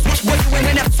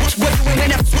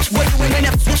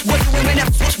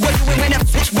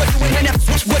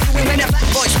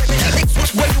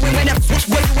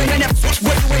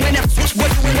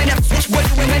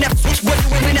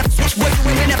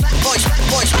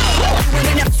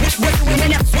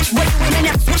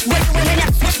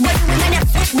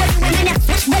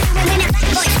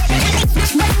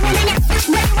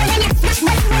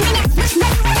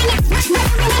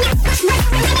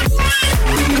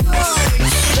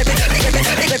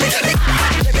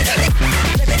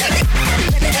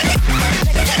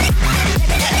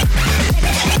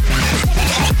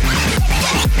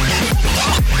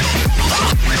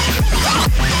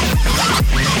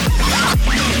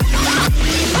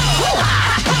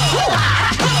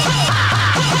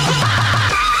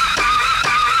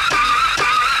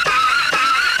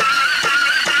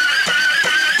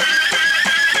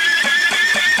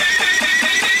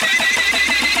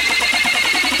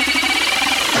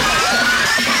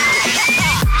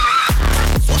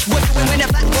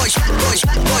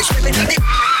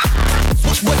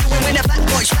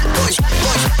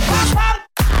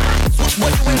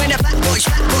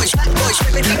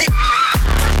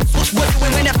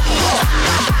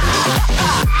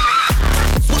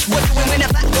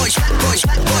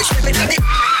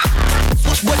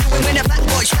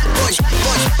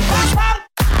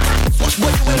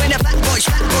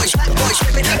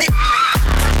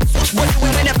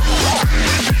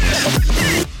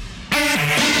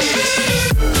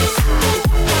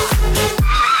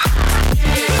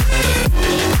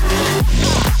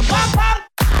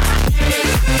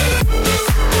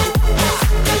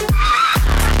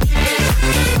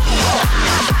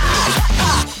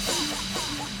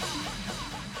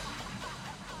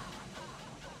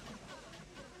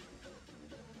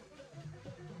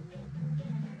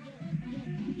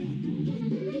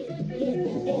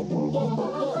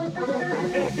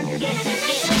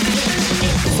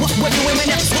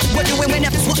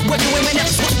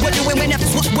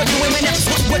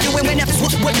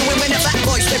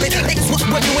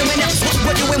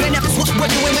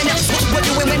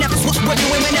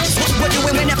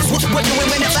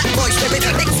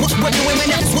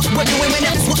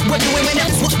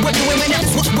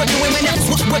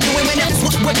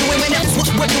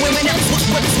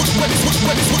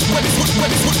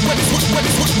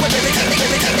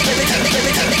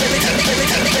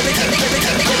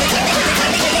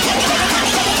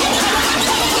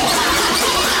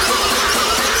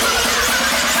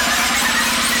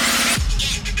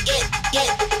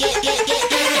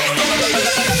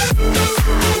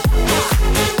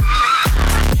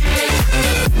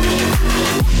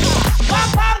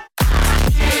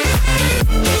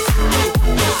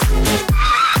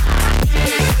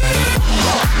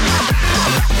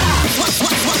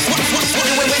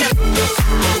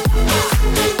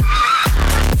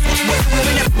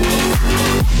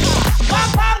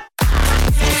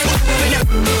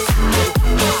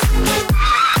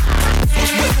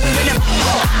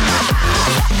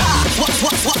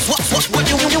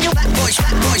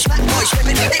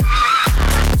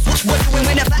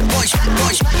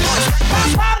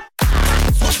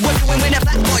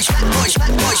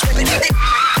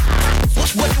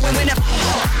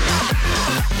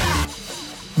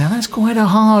 that's quite a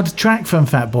hard track from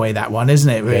Fat Boy, that one, isn't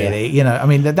it, really? Yeah. You know, I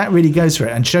mean, that really goes for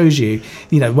it and shows you,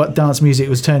 what dance music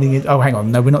was turning in. Oh, hang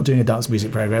on. No, we're not doing a dance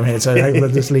music program here, so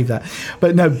we'll just leave that.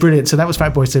 But no, brilliant. So that was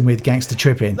Fat Boy Slim with Gangster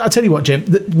Trippin'. I'll tell you what, Jim,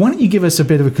 why don't you give us a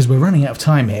bit of because we're running out of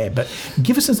time here, but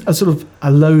give us a sort of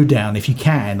a lowdown, if you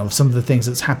can, of some of the things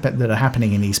that are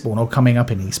happening in Eastbourne or coming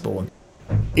up in Eastbourne.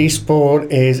 Eastbourne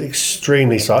is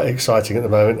extremely exciting at the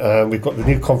moment. We've got the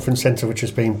new conference centre which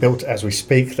is being built as we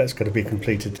speak. That's going to be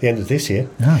completed at the end of this year.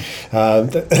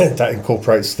 That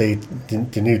incorporates the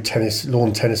new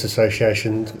Lawn Tennis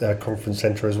Association conference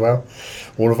centre as well.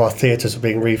 All of our theatres are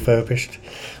being refurbished.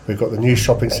 We've got the new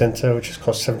shopping centre which has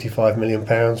cost £75 million,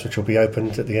 which will be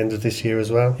opened at the end of this year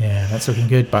as well. Yeah, that's looking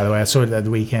good, by the way. I saw it at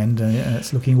the weekend and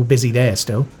it's looking busy there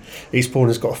still. Eastbourne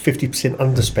has got a 50%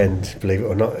 underspend, believe it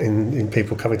or not, in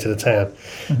people coming to the town.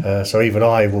 So even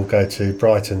I will go to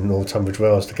Brighton or Tunbridge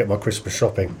Wells to get my Christmas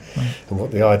shopping. And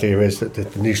what the idea is that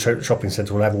the new shopping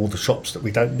centre will have all the shops that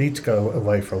we don't need to go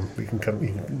away from. We can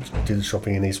do the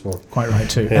shopping in Eastbourne. Quite right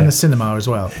too. Yeah. And the cinema as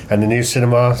well. And the new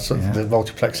cinema, the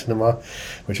multiplex cinema,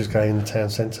 which is going in the town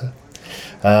centre.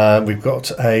 We've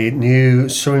got a new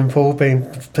swimming pool being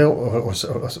built, or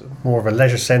more of a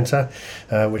leisure centre,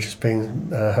 which is being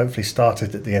hopefully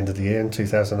started at the end of the year in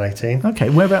 2018. Okay,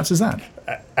 whereabouts is that?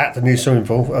 At the new swimming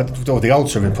pool, or the old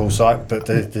swimming pool site, but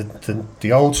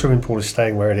the old swimming pool is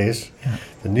staying where it is. Yeah.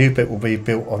 The new bit will be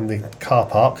built on the car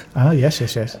park. Oh, yes.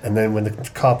 And then when the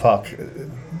car park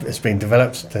has been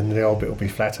developed, then the old bit will be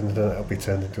flattened and then it'll be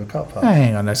turned into a car park.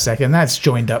 Hang on a second, that's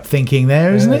joined up thinking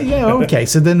there, isn't it? Yeah, okay.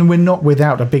 So then we're not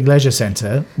without a big leisure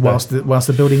centre whilst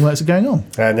the building works are going on.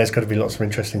 And there's going to be lots of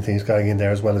interesting things going in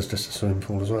there as well as just a swimming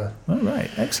pool as well. All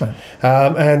right, excellent.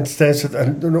 And there's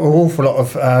an awful lot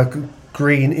of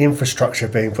green infrastructure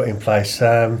being put in place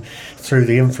through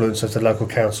the influence of the local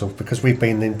council, because we've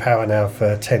been in power now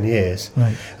for 10 years.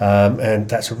 Right. And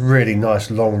that's a really nice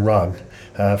long run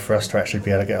for us to actually be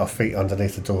able to get our feet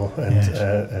underneath the door and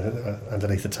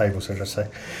underneath the table, so to say,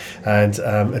 and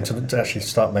to actually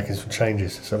start making some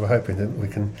changes. So we're hoping that we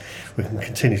can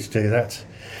continue to do that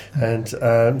and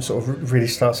sort of really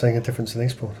start seeing a difference in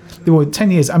Eastbourne. Well,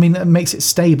 10 years, I mean, it makes it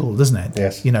stable, doesn't it?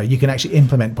 Yes. You can actually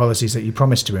implement policies that you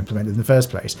promised to implement in the first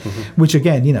place, which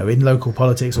again, in local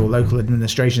politics or local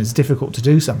administration is difficult to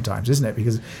do sometimes, isn't it?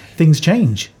 Because things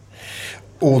change.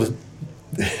 All the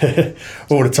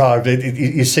time.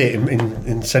 You see it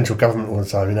in central government all the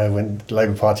time. When the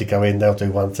Labour Party go in, they'll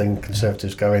do one thing.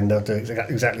 Conservatives go in, they'll do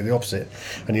exactly the opposite.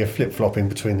 And you're flip-flopping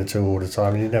between the two all the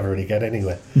time, and you never really get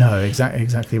anywhere. No,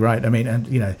 exactly right. I mean, and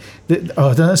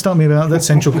don't start me about that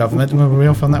central government. We're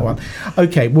off on that one.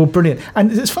 Okay, well, brilliant.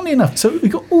 And it's funny enough. So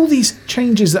we've got all these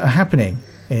changes that are happening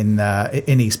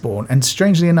in Eastbourne, and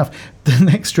strangely enough, the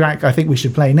next track I think we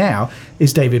should play now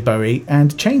is David Bowie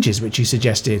and Changes, which you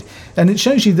suggested, and it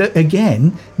shows you that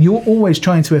again you're always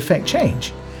trying to affect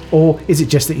change, or is it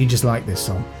just that you just like this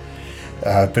song?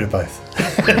 A bit of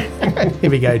both. Here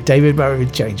we go, David Bowie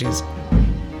with Changes.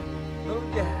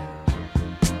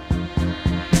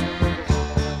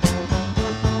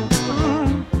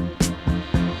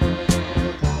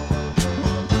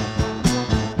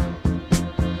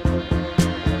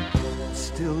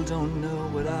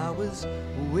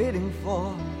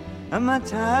 And my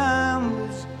time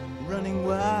was running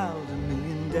wild, a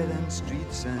million dead-end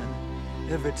streets, and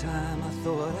every time I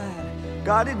thought I'd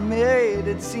got it made,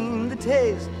 it seemed the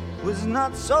taste was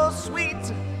not so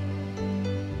sweet.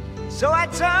 So I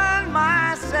turned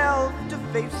myself to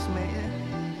face me,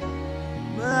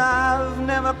 but I've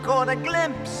never caught a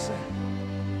glimpse of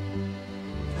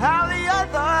how the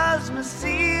others must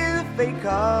see the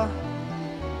faker.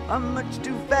 I'm much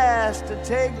too fast to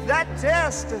take that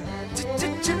test.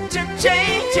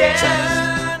 Changes.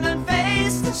 Turn and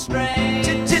face the strain.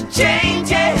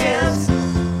 Changes.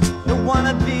 Don't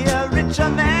wanna be a richer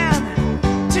man.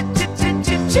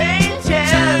 Changes.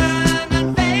 Turn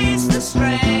and face the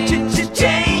strain.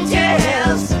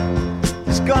 Changes.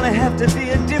 There's gonna have to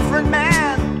be a different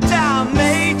man. Time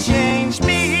may change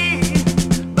me,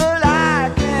 but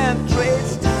I can't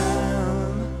trace time.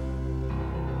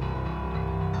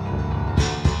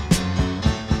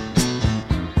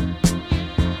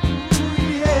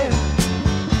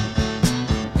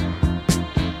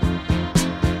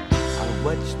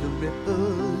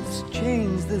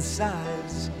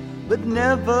 Size, but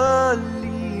never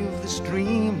leave the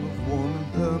stream of warm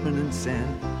and permanent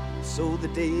sand. So the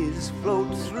days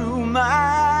float through my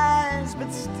eyes,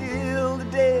 but still the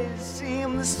days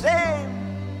seem the same.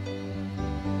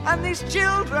 And these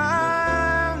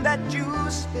children that you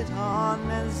spit on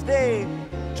as they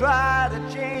try to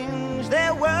change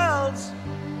their worlds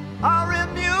are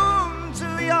immune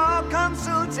to your concern.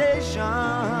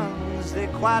 consultations. They're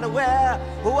quite aware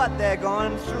of what they're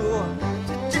going through.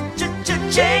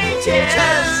 Changes.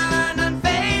 Turn and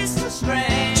face the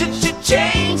strange.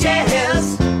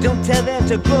 Changes. Don't tell them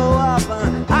to grow up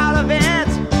out of it.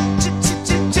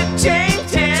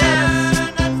 Changes.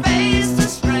 Turn and face the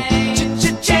strange.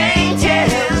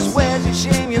 Changes. Where's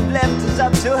your shame? You've left us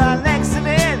up to our next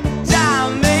event.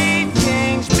 Time may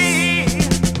change me.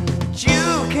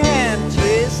 You can't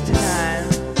twist time.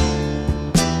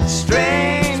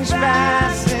 Strange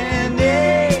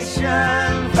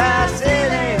fascination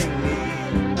fascinating me.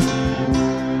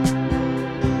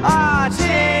 Our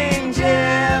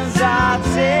changes are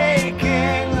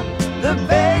taking the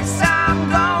pace I'm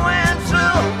going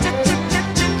through.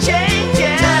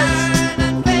 Changes. Turn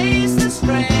and face the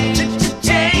strange.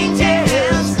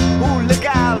 Changes. Ooh, look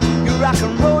out, you rock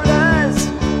and rollers.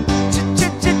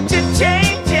 Changes.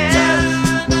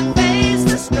 Turn and face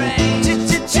the strange.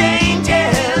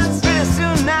 Changes. Pretty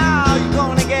soon now you're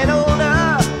gonna get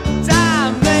older.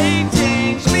 Time may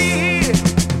change me,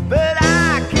 but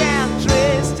I can't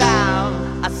trace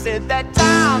time. I said that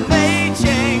time may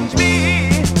change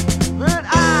me, but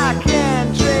I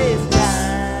can't trace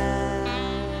time.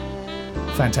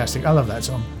 Fantastic. I love that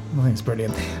song. I think it's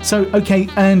brilliant. So, okay,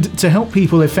 and to help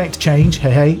people effect change,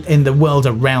 hey, in the world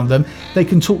around them, they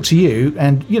can talk to you,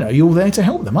 and, you know, you're there to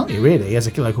help them, aren't you, really, as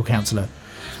a local councillor?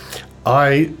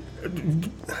 I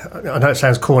know it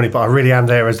sounds corny, but I really am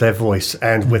there as their voice.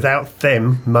 And without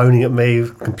them moaning at me,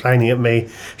 complaining at me,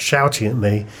 shouting at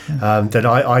me, then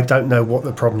I don't know what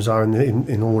the problems are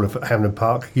in all of Hampden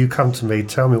Park. You come to me,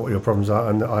 tell me what your problems are,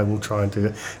 and I will try and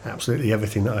do absolutely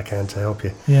everything that I can to help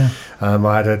you. Yeah.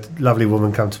 I had a lovely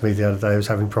woman come to me the other day who was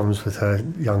having problems with her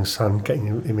young son, getting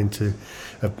him into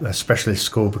a specialist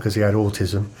school because he had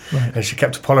autism. Right. And she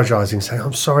kept apologising, saying,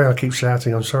 I'm sorry I keep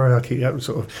shouting, I'm sorry I keep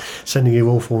sort of sending you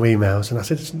awful emails. And I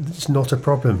said, it's not a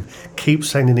problem. Keep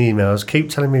sending emails, keep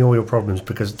telling me all your problems,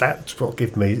 because that's what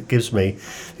gives me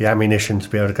the ammunition to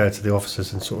be able to go to the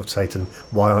officers and sort of say to them,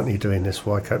 why aren't you doing this?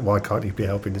 Why can't you be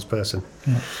helping this person?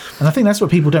 Yeah. And I think that's what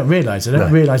people don't realise. They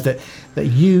don't realise that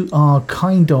you are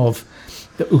kind of...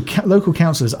 local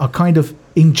councillors are kind of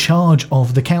in charge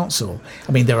of the council.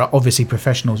 I mean, there are obviously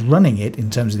professionals running it in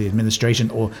terms of the administration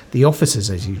or the officers,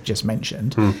 as you just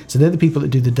mentioned. So they're the people that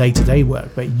do the day-to-day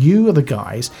work. But you are the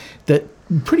guys that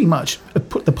pretty much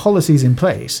put the policies in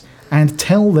place and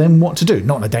tell them what to do,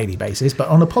 not on a daily basis, but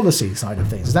on a policy side of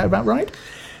things. Is that about right?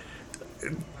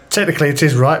 Technically, it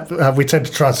is right. We tend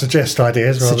to try and suggest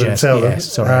ideas rather than tell them.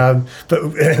 Sorry.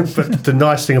 But the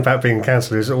nice thing about being a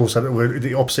councillor is also that we're at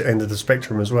the opposite end of the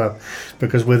spectrum as well,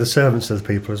 because we're the servants of the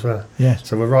people as well. Yes.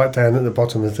 So we're right down at the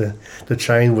bottom of the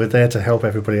chain. We're there to help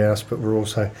everybody else, but we're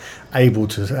also able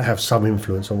to have some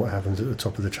influence on what happens at the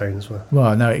top of the chain as well.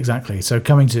 Well, no, exactly. So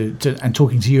coming to and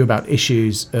talking to you about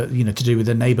issues, to do with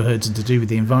the neighbourhoods and to do with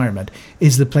the environment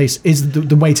is the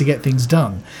way to get things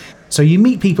done. So you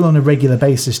meet people on a regular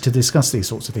basis to discuss these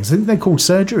sorts of things. I think they're called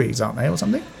surgeries, aren't they, or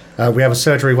something? We have a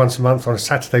surgery once a month on a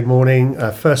Saturday morning,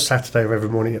 first Saturday of every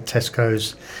morning at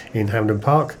Tesco's in Hampden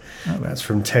Park. Oh, right. That's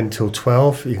from 10 till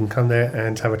 12. You can come there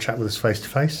and have a chat with us face to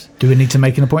face. Do we need to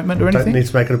make an appointment or anything? Don't need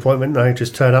to make an appointment, no,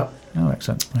 just turn up. Oh,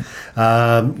 excellent.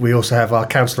 Right. We also have our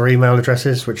councillor email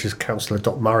addresses, which is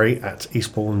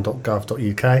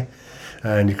councillor.murray@eastbourne.gov.uk.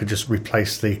 And you could just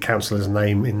replace the councillor's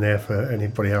name in there for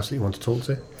anybody else that you want to talk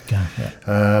to. Yeah.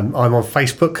 I'm on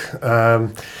Facebook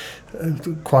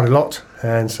quite a lot,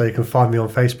 and so you can find me on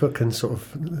Facebook and sort of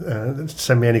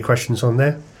send me any questions on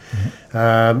there.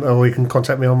 Mm-hmm. Or you can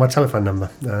contact me on my telephone number,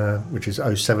 which is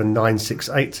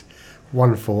 07968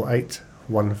 148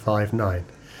 159.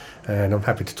 And I'm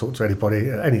happy to talk to anybody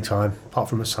at any time, apart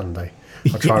from a Sunday.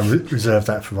 I try and reserve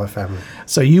that for my family.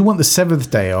 So you want the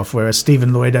 7th day off, whereas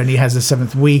Stephen Lloyd only has the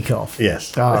 7th week off.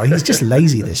 Yes. Oh, he's just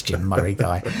lazy, this Jim Murray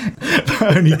guy.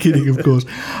 Only kidding, of course.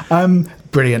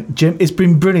 Brilliant. Jim, it's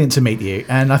been brilliant to meet you.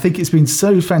 And I think it's been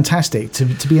so fantastic to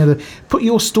be able to put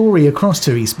your story across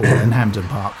to Eastbourne and Hampden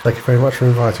Park. Thank you very much for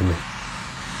inviting me.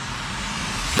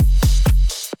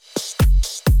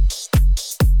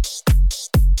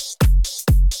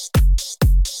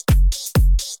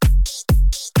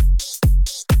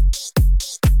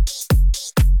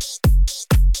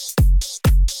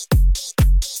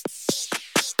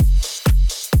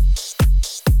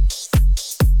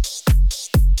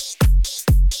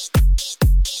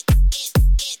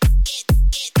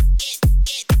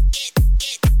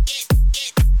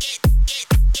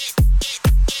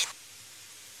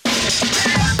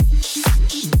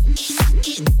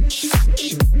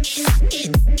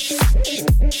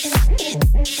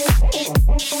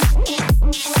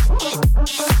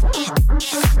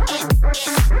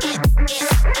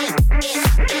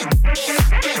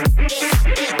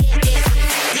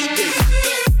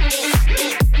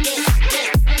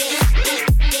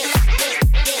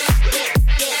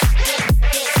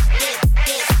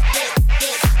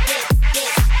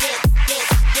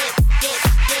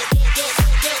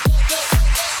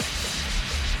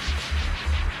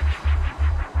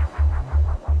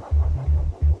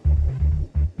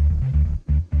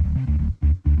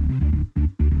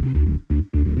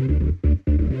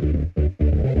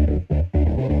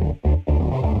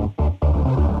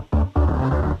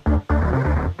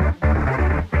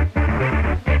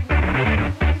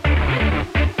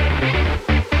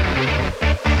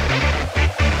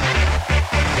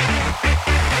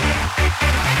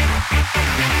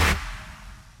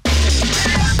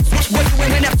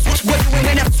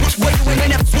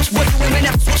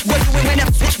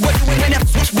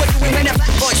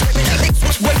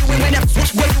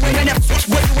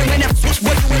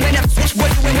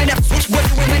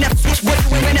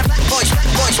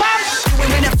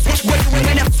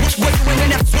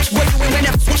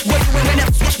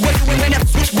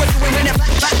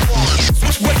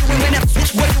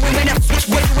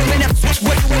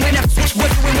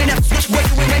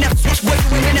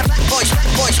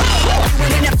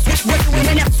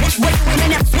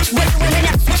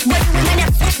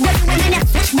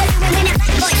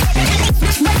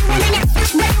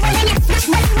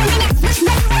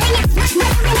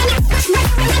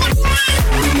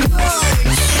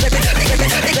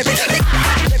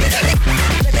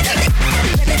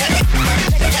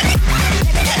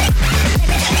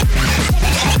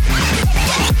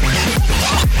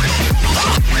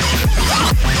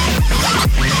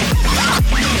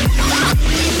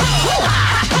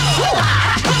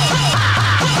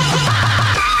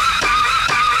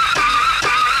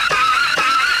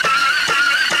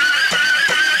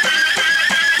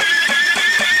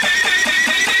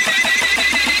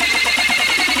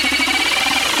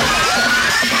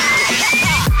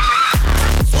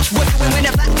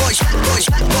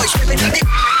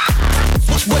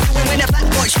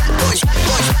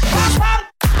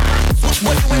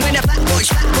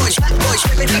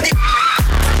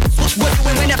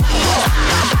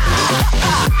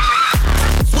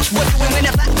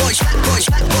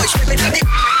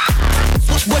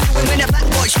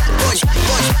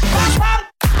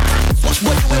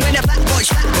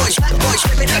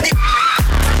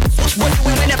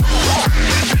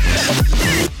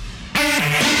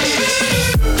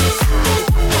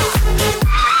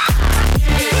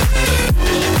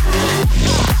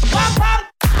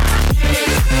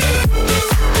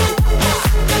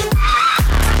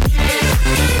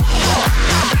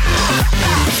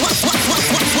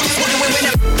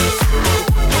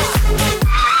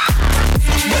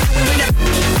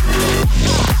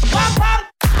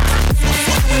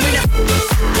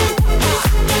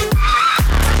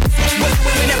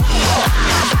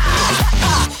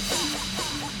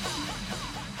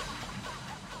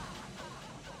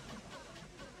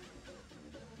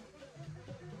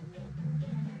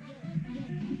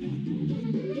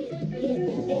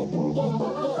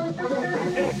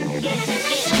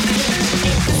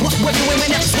 What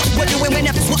do we when the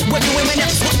fat boys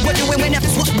stripping? What do we when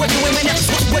the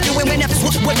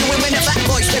what do we when the fat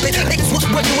boys stripping?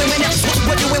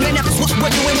 What do we when the fat boys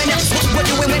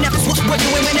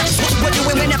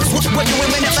what do we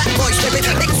when the fat boys stripping?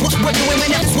 What do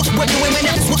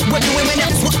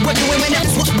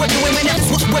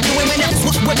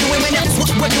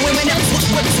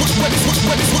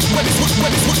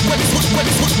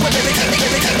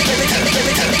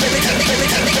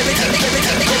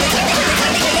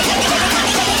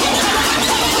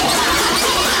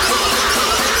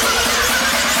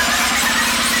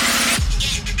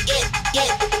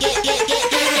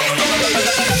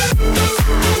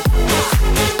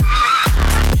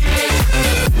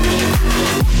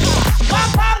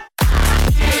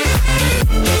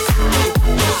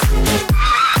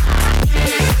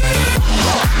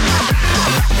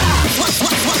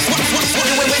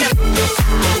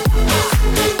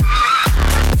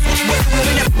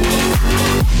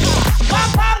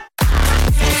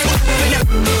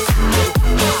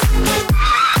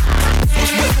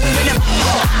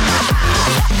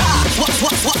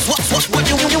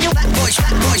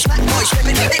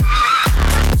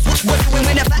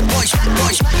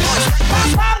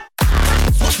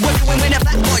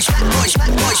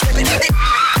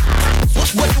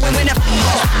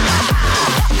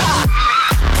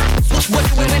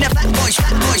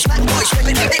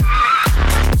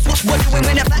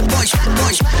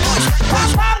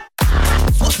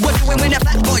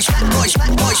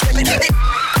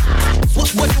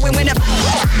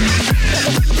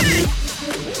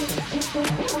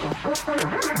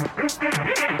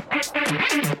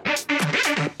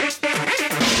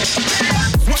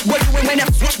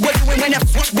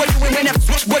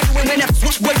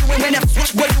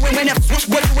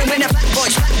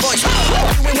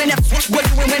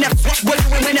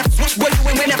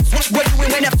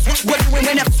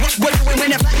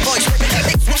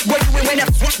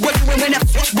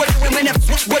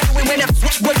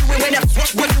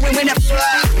we when the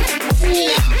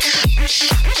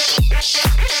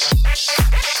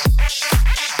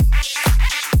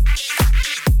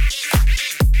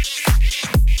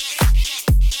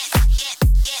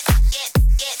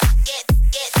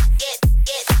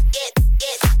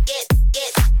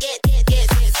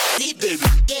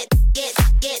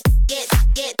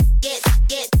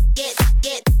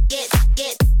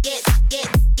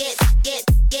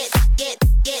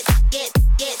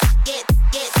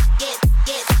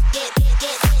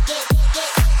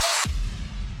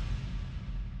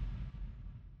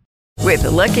With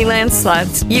the Lucky Land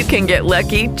Slots, you can get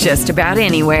lucky just about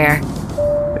anywhere.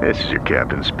 This is your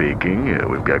captain speaking.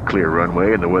 We've got clear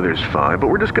runway and the weather's fine, but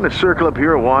we're just going to circle up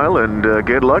here a while and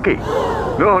get lucky.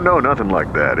 No, nothing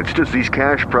like that. It's just these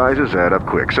cash prizes add up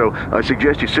quick. So I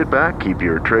suggest you sit back, keep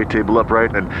your tray table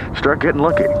upright, and start getting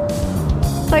lucky.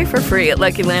 Play for free at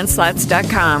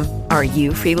LuckyLandSlots.com. Are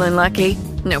you feeling lucky?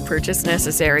 No purchase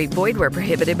necessary. Void where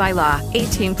prohibited by law.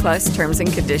 18+ terms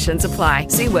and conditions apply.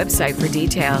 See website for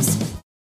details.